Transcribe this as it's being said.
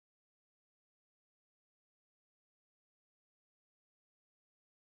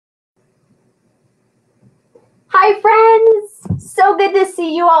Hi, friends. So good to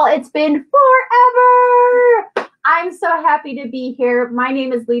see you all. It's been forever. I'm so happy to be here. My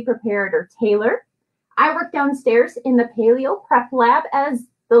name is Preparator Taylor. I work downstairs in the Paleo Prep Lab as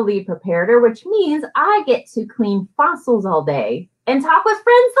the lead preparator, which means I get to clean fossils all day and talk with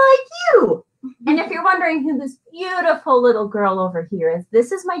friends like you. And if you're wondering who this beautiful little girl over here is,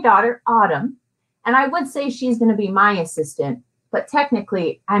 this is my daughter, Autumn. And I would say she's going to be my assistant, but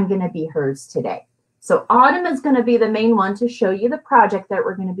technically I'm going to be hers today. So Autumn is going to be the main one to show you the project that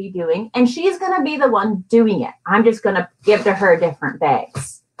we're going to be doing, and she's going to be the one doing it. I'm just going to give to her different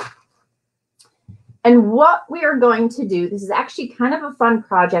bags. And what we are going to do, this is actually kind of a fun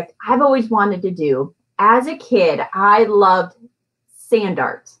project I've always wanted to do. As a kid, I loved sand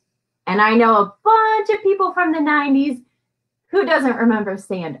art. And I know a bunch of people from the 90s who doesn't remember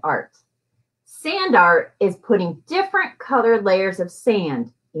sand art. Sand art is putting different colored layers of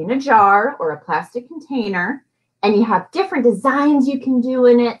sand in a jar or a plastic container, and you have different designs you can do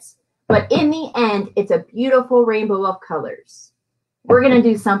in it, but in the end, it's a beautiful rainbow of colors. We're going to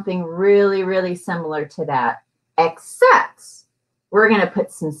do something really, really similar to that, except we're going to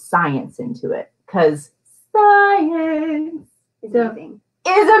put some science into it, because science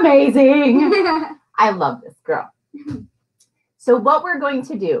is amazing. I love this girl. So what we're going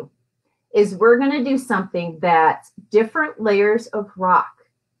to do is we're going to do something that different layers of rock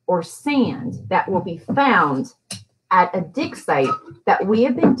or sand that will be found at a dig site that we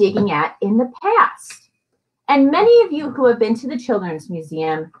have been digging at in the past. And many of you who have been to the Children's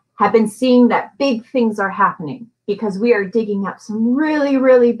Museum have been seeing that big things are happening because we are digging up some really,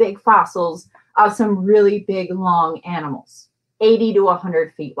 really big fossils of some really big, long animals, 80 to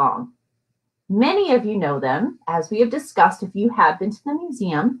 100 feet long. Many of you know them, as we have discussed if you have been to the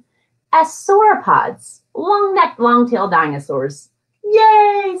museum, as sauropods, long-necked, long-tailed dinosaurs.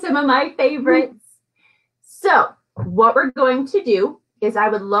 Yay, some of my favorites. So what we're going to do is I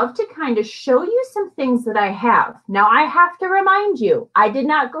would love to kind of show you some things that I have. Now I have to remind you, I did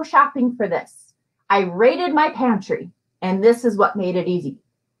not go shopping for this. I raided my pantry, and this is what made it easy.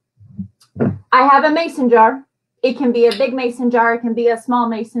 I have a mason jar. It can be a big mason jar. It can be a small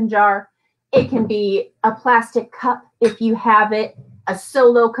mason jar. It can be a plastic cup if you have it, a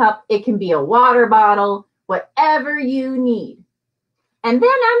solo cup. It can be a water bottle, whatever you need. And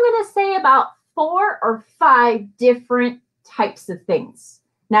then I'm going to say about 4 or 5 different types of things.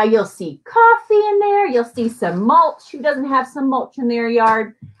 Now you'll see coffee in there. You'll see some mulch. Who doesn't have some mulch in their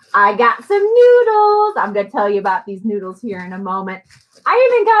yard? I got some noodles. I'm going to tell you about these noodles here in a moment. I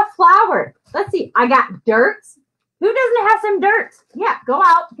even got flour. Let's see. I got dirt. Who doesn't have some dirt? Yeah, go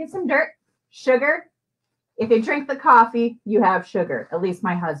out, get some dirt. Sugar. If you drink the coffee, you have sugar. At least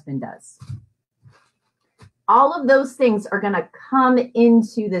my husband does. All of those things are going to come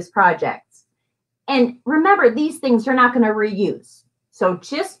into this project. And remember, these things you're not going to reuse. So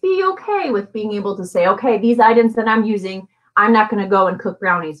just be okay with being able to say, okay, these items that I'm using, I'm not going to go and cook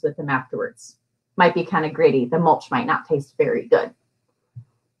brownies with them afterwards. Might be kind of gritty. The mulch might not taste very good.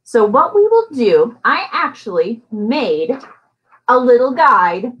 So what we will do, I actually made a little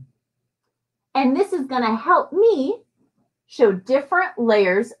guide, and this is going to help me show different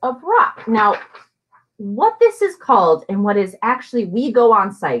layers of rock. Now, what this is called and what is actually, we go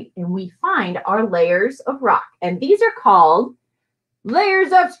on site and we find our layers of rock. And these are called layers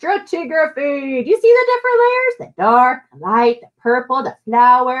of stratigraphy. Do you see the different layers? The dark, the light, the purple, the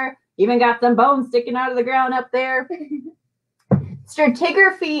flower. Even got some bones sticking out of the ground up there.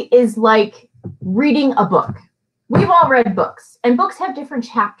 Stratigraphy is like reading a book. We've all read books, and books have different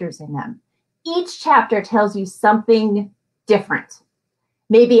chapters in them. Each chapter tells you something different.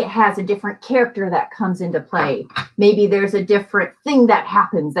 Maybe it has a different character that comes into play. Maybe there's a different thing that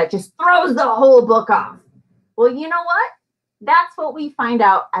happens that just throws the whole book off. Well, you know what? That's what we find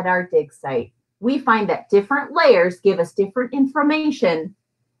out at our dig site. We find that different layers give us different information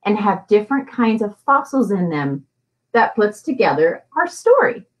and have different kinds of fossils in them that puts together our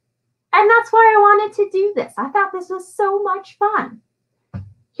story. And that's why I wanted to do this. I thought this was so much fun.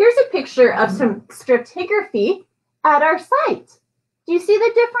 Here's a picture of some stratigraphy at our site. Do you see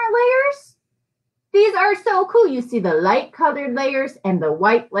the different layers? These are so cool. You see the light colored layers and the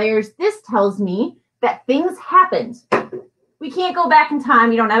white layers. This tells me that things happened. We can't go back in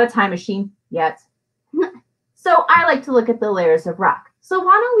time. You don't have a time machine yet. So I like to look at the layers of rock. So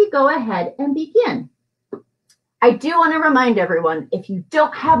why don't we go ahead and begin? I do want to remind everyone, if you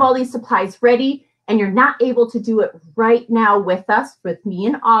don't have all these supplies ready and you're not able to do it right now with us, with me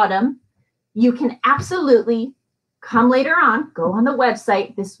and Autumn, you can absolutely come later on, go on the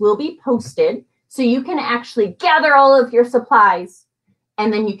website. This will be posted so you can actually gather all of your supplies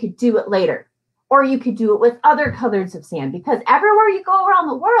and then you could do it later. Or you could do it with other colors of sand, because everywhere you go around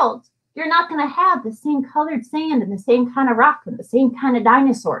the world, you're not going to have the same colored sand and the same kind of rock and the same kind of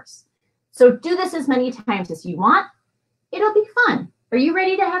dinosaurs. So do this as many times as you want. It'll be fun. Are you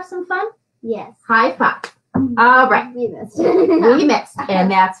ready to have some fun? Yes. High five. All right. We missed. We missed,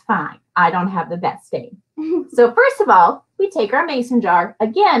 and that's fine. I don't have the best aim. So first of all, we take our mason jar.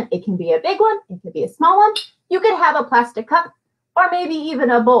 Again, it can be a big one. It could be a small one. You could have a plastic cup or maybe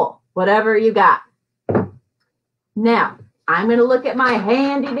even a bowl, whatever you got. Now, I'm going to look at my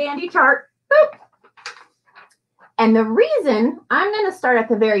handy dandy chart. Boop. And the reason I'm going to start at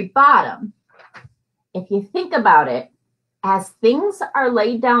the very bottom, if you think about it, as things are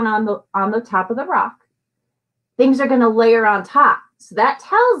laid down on the top of the rock, things are going to layer on top. So that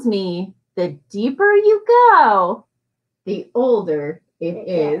tells me the deeper you go, the older it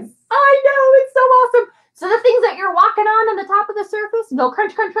is. I know, it's so awesome. So the things that you're walking on the top of the surface go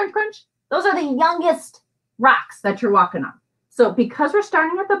crunch, crunch, crunch, crunch. Those are the youngest rocks that you're walking on. So because we're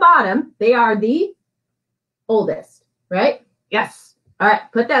starting at the bottom, they are the oldest, right? Yes. All right,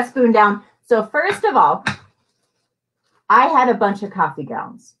 put that spoon down. So first of all, I had a bunch of coffee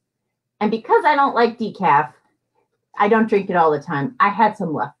grounds. And because I don't like decaf, I don't drink it all the time. I had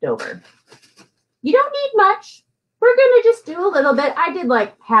some left over. You don't need much. We're going to just do a little bit. I did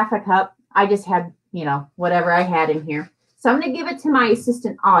like half a cup. I just had, you know, whatever I had in here. So I'm going to give it to my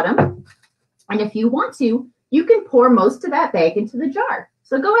assistant, Autumn. And if you want to, you can pour most of that bag into the jar.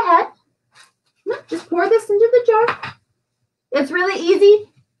 So go ahead. Just pour this into the jar. It's really easy.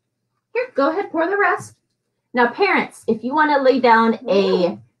 Here, go ahead, pour the rest. Now, parents, if you want to lay down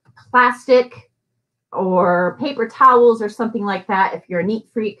a plastic or paper towels or something like that, if you're a neat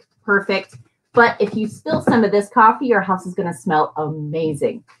freak, perfect. But if you spill some of this coffee, your house is going to smell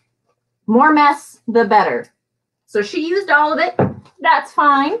amazing. More mess, the better. So she used all of it. That's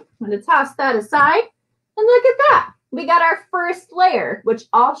fine. I'm going to toss that aside. And look at that. We got our first layer, which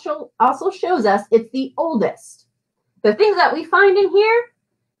also shows us it's the oldest. The things that we find in here,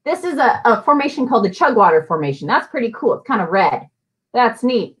 this is a formation called the Chugwater Formation. That's pretty cool. It's kind of red. That's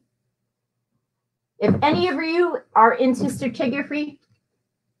neat. If any of you are into stratigraphy,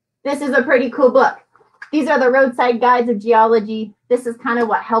 this is a pretty cool book. These are the roadside guides of geology. This is kind of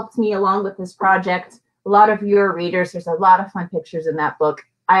what helped me along with this project. A lot of you are readers. There's a lot of fun pictures in that book.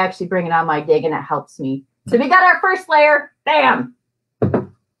 I actually bring it on my dig and it helps me. So we got our first layer. Bam.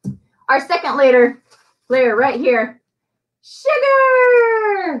 Our second layer right here.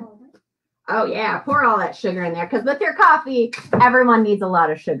 Sugar. Oh yeah, pour all that sugar in there, because with your coffee, everyone needs a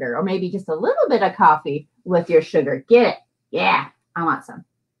lot of sugar, or maybe just a little bit of coffee with your sugar. Get it? Yeah, I want some.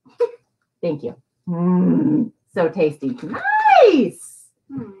 Thank you. So tasty. Nice.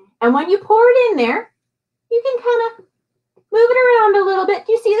 And when you pour it in there, you can kind of move it around a little bit.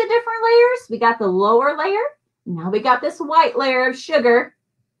 Do you see the different layers? We got the lower layer. Now we got this white layer of sugar.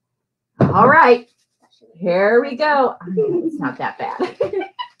 All right, here we go. It's not that bad.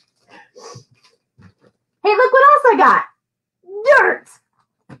 Hey, look what else I got. Dirt.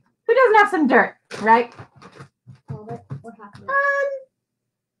 Who doesn't have some dirt, right? What happened?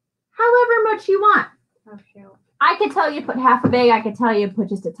 However much you want. Oh, shoot. I could tell you put half a bag. I could tell you put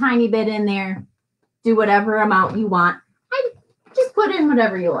just a tiny bit in there. Do whatever amount you want. I just put in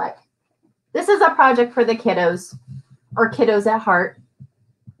whatever you like. This is a project for the kiddos, or kiddos at heart.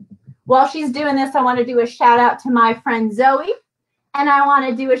 While she's doing this, I want to do a shout out to my friend Zoe. And I want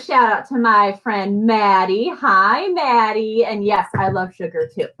to do a shout out to my friend Maddie. Hi, Maddie. And yes, I love sugar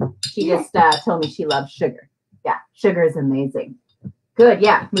too. She just told me she loves sugar. Yeah, sugar is amazing. Good.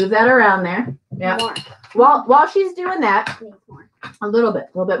 Yeah, move that around there. Yeah. While she's doing that, a little bit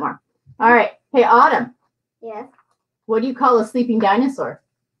more. All right. Hey, Autumn. Yes. What do you call a sleeping dinosaur?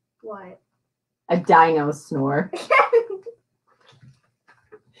 What? A dino snore.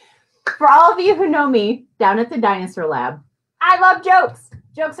 For all of you who know me down at the dinosaur lab, I love jokes.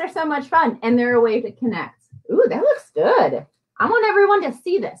 Jokes are so much fun, and they're a way to connect. Ooh, that looks good. I want everyone to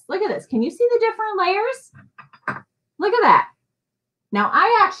see this. Look at this. Can you see the different layers? Look at that. Now,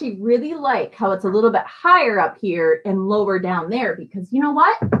 I actually really like how it's a little bit higher up here and lower down there, because you know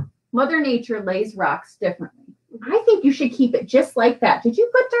what? Mother Nature lays rocks differently. I think you should keep it just like that. Did you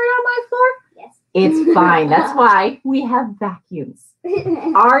put dirt on my floor? Yes. It's fine. That's why we have vacuums.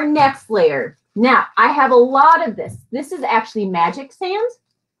 Our next layer. Now, I have a lot of this. This is actually magic sand.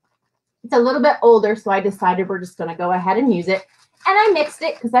 It's a little bit older, so I decided we're just going to go ahead and use it. And I mixed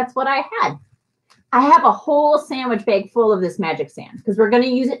it because that's what I had. I have a whole sandwich bag full of this magic sand because we're going to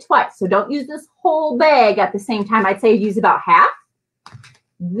use it twice. So don't use this whole bag at the same time. I'd say use about half.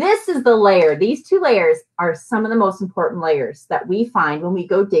 This is the layer. These two layers are some of the most important layers that we find when we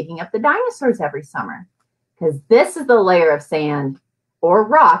go digging up the dinosaurs every summer. Because this is the layer of sand or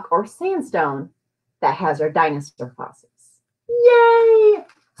rock or sandstone that has our dinosaur fossils. Yay!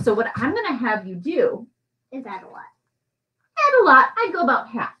 So what I'm going to have you do Is that a lot? add a lot. I'd go about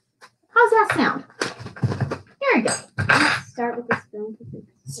half. How's that sound? There you go. Let's start with the spoon.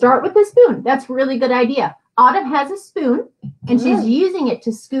 Start with the spoon. That's a really good idea. Autumn has a spoon, and she's using it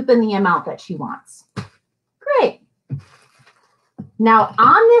to scoop in the amount that she wants. Great. Now,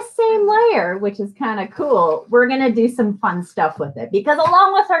 on this same layer, which is kind of cool, we're going to do some fun stuff with it. Because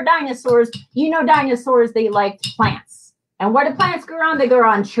along with our dinosaurs, you know dinosaurs, they liked plants. And where do plants grow on? They grow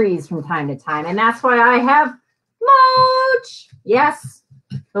on trees from time to time. And that's why I have mulch. Yes,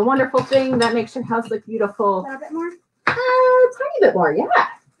 the wonderful thing that makes your house look beautiful. A little bit more? Tiny bit more, yeah.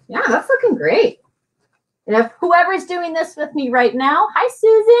 Yeah, that's looking great. And if whoever's doing this with me right now, hi,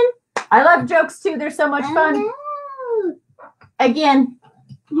 Susan. I love jokes too. They're so much fun. Again,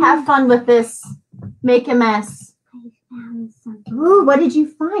 have fun with this. Make a mess. I found something. Ooh, what did you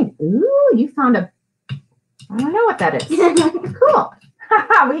find? Ooh, you found a, I don't know what that is. Cool.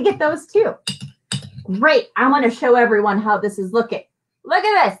 We get those too. Great. I want to show everyone how this is looking. Look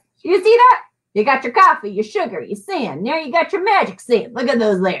at this. You see that? You got your coffee, your sugar, your sand. Now you got your magic sand. Look at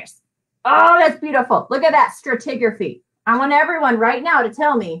those layers. Oh, that's beautiful. Look at that stratigraphy. I want everyone right now to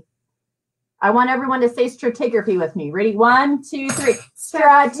tell me. I want everyone to say stratigraphy with me. Ready? 1, 2, 3.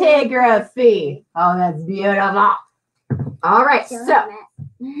 Stratigraphy. Oh, that's beautiful. All right. So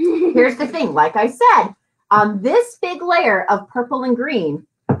here's the thing. Like I said, on this big layer of purple and green,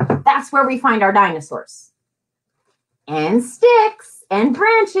 that's where we find our dinosaurs. And sticks and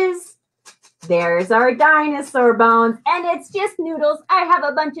branches. There's our dinosaur bones. And it's just noodles. I have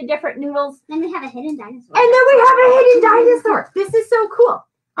a bunch of different noodles. Then we have a hidden dinosaur. And then we have a hidden dinosaur. This is so cool.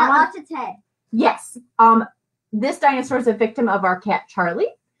 That lost its head. Yes. This dinosaur is a victim of our cat, Charlie.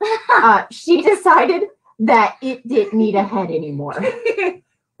 She decided that it didn't need a head anymore.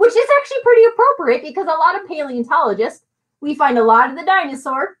 Which is actually pretty appropriate because a lot of paleontologists, we find a lot of the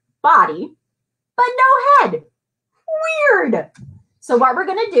dinosaur body, but no head. Weird. So what we're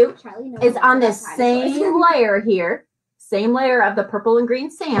going to do is on this same layer here, same layer of the purple and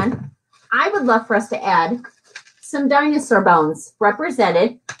green sand, I would love for us to add some dinosaur bones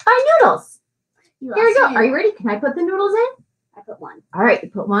represented by noodles. Here we go. Are you ready? Can I put the noodles in? I put one. All right, you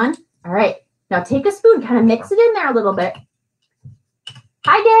put one. All right. Now take a spoon, kind of mix it in there a little bit.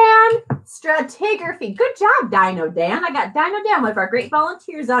 Hi, Dan. Stratigraphy. Good job, Dino Dan. I got Dino Dan, one of our great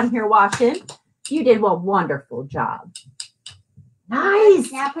volunteers on here watching. You did a wonderful job.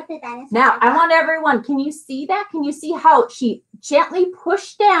 Nice. Now put the dinosaur. Now, I want everyone, can you see that? Can you see how she gently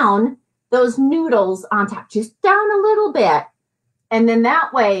pushed down those noodles on top? Just down a little bit. And then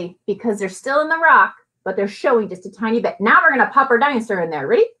that way, because they're still in the rock, but they're showing just a tiny bit. Now we're going to pop our dinosaur in there.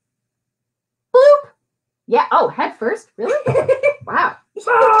 Ready? Bloop. Yeah. Oh, head first. Really? Wow.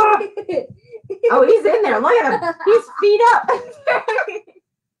 Oh, he's in there. Look at him. He's feet up.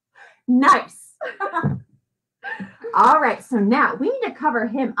 Nice. All right. So now we need to cover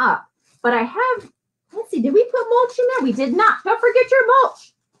him up. But I have, let's see, did we put mulch in there? We did not. Don't forget your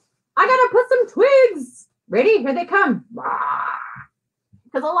mulch. I got to put some twigs. Ready? Here they come.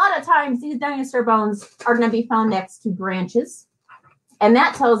 Because a lot of times these dinosaur bones are going to be found next to branches. And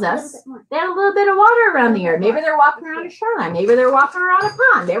that tells us they had a little bit of water around the area. Maybe they're walking around a shoreline. Maybe they're walking around a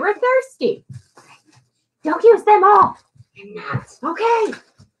pond. They were thirsty. Don't use them all. I'm not. Okay.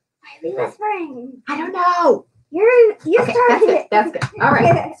 Why are we whispering? I don't know. You Okay, started it. That's good. All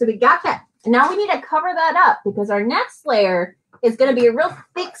right. So we got that. And now we need to cover that up because our next layer is going to be a real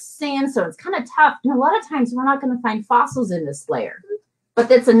thick sandstone. It's kind of tough. And a lot of times we're not going to find fossils in this layer. But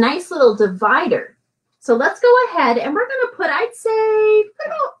that's a nice little divider. So let's go ahead and we're going to put, I'd say, put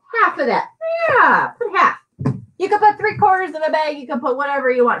about half of that. Yeah, put half. You can put 3/4 of a bag. You can put whatever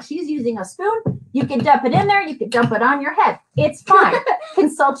you want. She's using a spoon. You can dump it in there. You can dump it on your head. It's fine.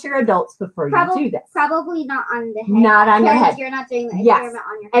 Consult your adults before you do this. Probably not on the head. Not on your head. You're not doing the experiment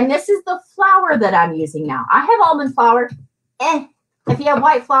on your head. And this is the flour that I'm using now. I have almond flour. If you have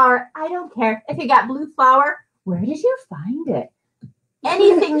white flour, I don't care. If you got blue flour, where did you find it?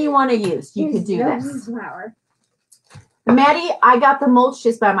 Anything you want to use, you could do this. Flour. Maddie, I got the mulch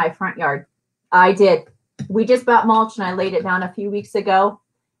just by my front yard. I did. We just bought mulch and I laid it down a few weeks ago.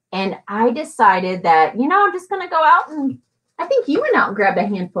 And I decided that, you know, I'm just going to go out and I think you went out and grabbed a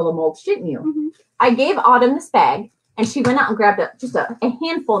handful of mulch, didn't you? Mm-hmm. I gave Autumn this bag and she went out and grabbed just a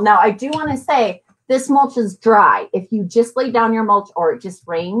handful. Now, I do want to say this mulch is dry. If you just lay down your mulch or it just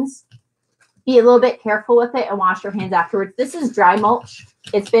rains, Be a little bit careful with it and wash your hands afterwards. This is dry mulch.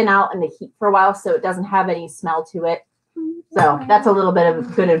 It's been out in the heat for a while, so it doesn't have any smell to it. So that's a little bit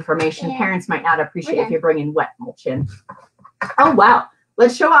of good information. Yeah. Parents might not appreciate if you're bringing wet mulch in. Oh, wow.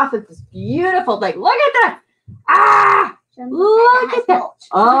 Let's show off this beautiful thing. Look at that. Ah, look at that.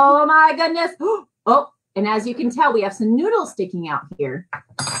 Oh, my goodness. Oh, and as you can tell, we have some noodles sticking out here.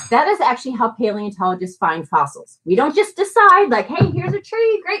 That is actually how paleontologists find fossils. We don't just decide like, hey, here's a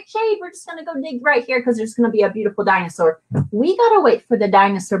tree, great shade. We're just going to go dig right here because there's going to be a beautiful dinosaur. We got to wait for the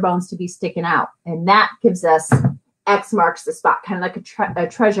dinosaur bones to be sticking out. And that gives us X marks the spot, kind of like a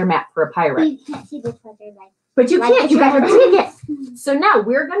treasure map for a pirate. You can't see the treasure map. But you can't. You got to dig it. So now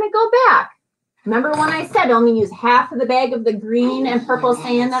we're going to go back. Remember when I said only use half of the bag of the green and purple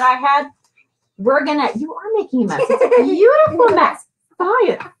sand that I had? We're going to, you are making a mess. It's a beautiful mess.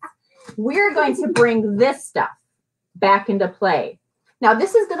 Science. We're going to bring this stuff back into play. Now,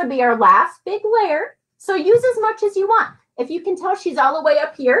 this is going to be our last big layer. So use as much as you want. If you can tell, she's all the way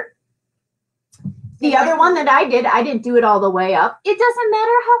up here. The other one that I didn't do it all the way up. It doesn't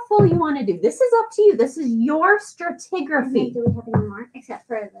matter how full you want to do. This is up to you. This is your stratigraphy. Do we have any more except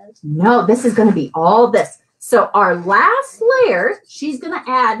for those? No, this is going to be all this. So our last layer, she's going to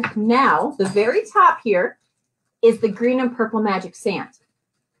add now, the very top here, is the green and purple magic sand.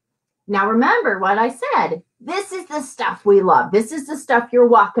 Now remember what I said. This is the stuff we love. This is the stuff you're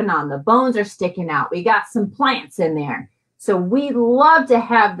walking on. The bones are sticking out. We got some plants in there. So we love to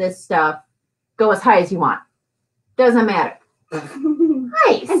have this stuff go as high as you want. Doesn't matter.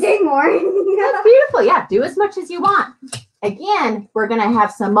 Nice. And there's more. That's beautiful. Yeah, do as much as you want. Again, we're going to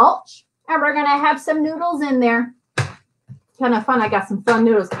have some mulch. And we're going to have some noodles in there. Kind of fun. I got some fun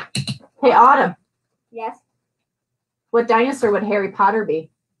noodles. Hey, Autumn. Yes. What dinosaur would Harry Potter be?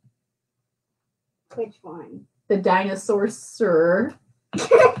 Which one? The dinosaur, sir.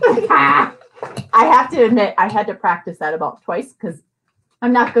 I have to admit, I had to practice that about twice because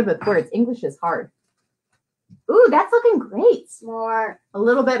I'm not good with words. English is hard. Ooh, that's looking great. More. A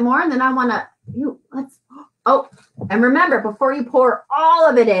little bit more, and then I want to, oh, and remember, before you pour all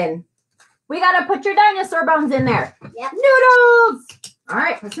of it in, we got to put your dinosaur bones in there. Yep. Noodles. All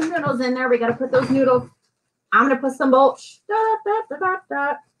right, put some noodles in there. We got to put those noodles. I'm going to put some mulch.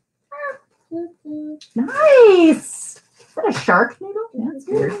 Nice. Is that a shark noodle? That's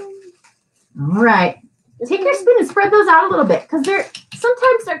weird. All right. Take your spoon and spread those out a little bit because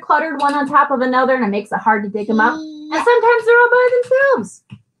sometimes they're cluttered one on top of another and it makes it hard to dig them up. And sometimes they're all by themselves.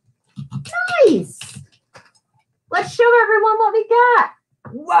 Nice. Let's show everyone what we got.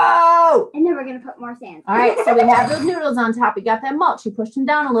 Whoa. And then we're going to put more sand. All right, so we have those noodles on top. We got that mulch. You pushed them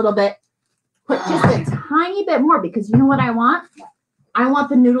down a little bit. Put just a tiny bit more because you know what I want? I want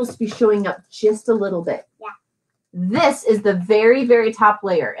the noodles to be showing up just a little bit. Yeah. This is the very, very top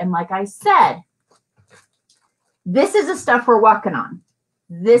layer. And like I said, this is the stuff we're working on.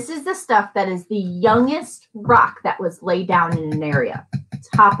 This is the stuff that is the youngest rock that was laid down in an area.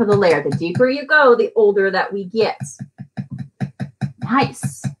 Top of the layer. The deeper you go, the older that we get.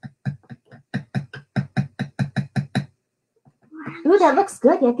 Nice. Ooh, that looks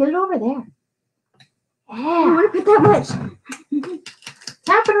good. Yeah, get it over there. Yeah. I want to put that much.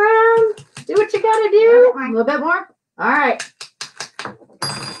 Tap it around. Do what you got to do. A little bit more. All right.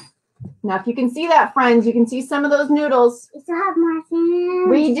 Now, if you can see that, friends, you can see some of those noodles. We still have more sand.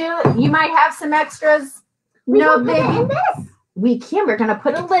 We do. You might have some extras. No biggie. We can. We're going to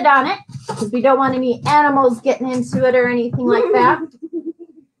put a lid on it because we don't want any animals getting into it or anything like that.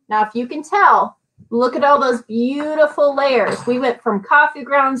 Now, if you can tell, look at all those beautiful layers. We went from coffee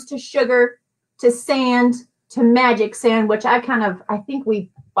grounds to sugar to sand to magic sand, which I think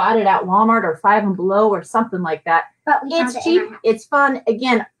we bought it at Walmart or Five and Below or something like that. But it's cheap. It's fun.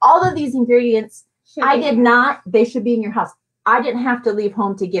 Again, all of these ingredients, they should be in your house. I didn't have to leave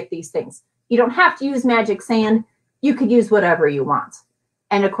home to get these things. You don't have to use magic sand. You could use whatever you want.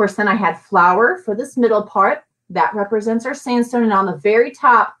 And of course, then I had flour for this middle part. That represents our sandstone. And on the very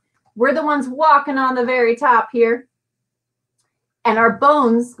top, we're the ones walking on the very top here. And our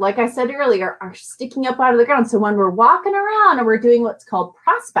bones, like I said earlier, are sticking up out of the ground. So when we're walking around and we're doing what's called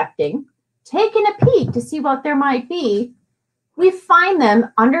prospecting, taking a peek to see what there might be, we find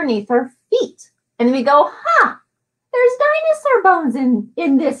them underneath our feet. And then we go, there's dinosaur bones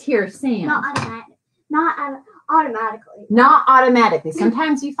in this here sand. Not automatically. Not automatically.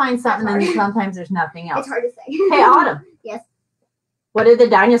 Sometimes you find something and sometimes there's nothing else. It's hard to say. Hey, Autumn. Yes. What did the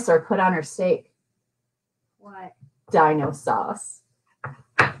dinosaur put on her steak? What? Dino sauce.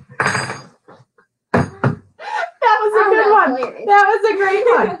 That was a good one. Hilarious. That was a great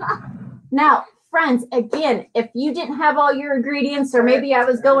one. Now, friends, again, if you didn't have all your ingredients, or maybe I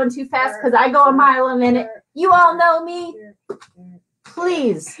was going too fast because I go a mile a minute, you all know me.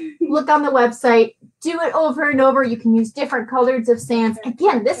 Please look on the website. Do it over and over. You can use different colors of sands.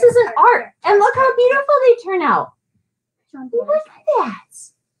 Again, this is an art. And look how beautiful they turn out. Look at that.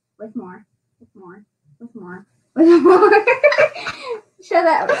 With more. With more. With more. With more. Show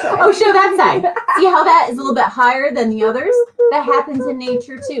that side. Oh, show that side. See how that is a little bit higher than the others? That happens in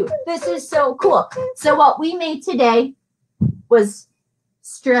nature too. This is so cool. So what we made today was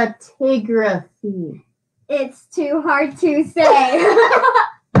stratigraphy. It's too hard to say.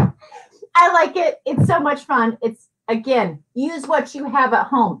 I like it. It's so much fun. It's, again, use what you have at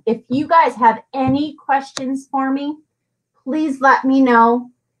home. If you guys have any questions for me, please let me know.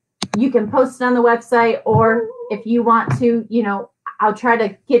 You can post it on the website, or if you want to, you know, I'll try to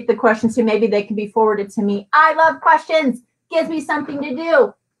get the questions to, maybe they can be forwarded to me. I love questions. Gives me something to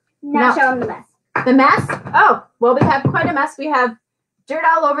do. Now show them the mess. The mess? Oh, well, we have quite a mess. We have dirt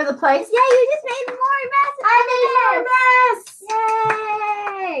all over the place. Yeah, you just made more mess. I made more mess.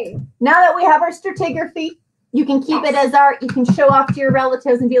 Yay! Now that we have our stratigraphy, you can keep it as art. You can show off to your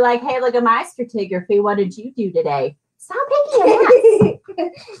relatives and be like, hey, look at my stratigraphy. What did you do today? Stop making a mess.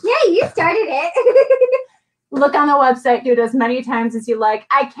 Yeah, you started it. Look on the website. Do it as many times as you like.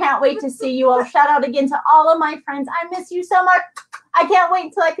 I can't wait to see you all. Shout out again to all of my friends. I miss you so much. I can't wait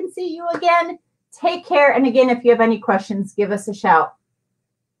until I can see you again. Take care. And again, if you have any questions, give us a shout.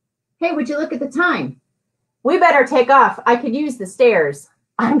 Hey, would you look at the time? We better take off. I could use the stairs.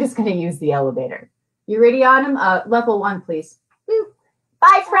 I'm just going to use the elevator. You ready, Autumn? Level 1, please.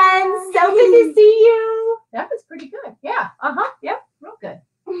 Bye, friends. So good to see you. That was pretty good.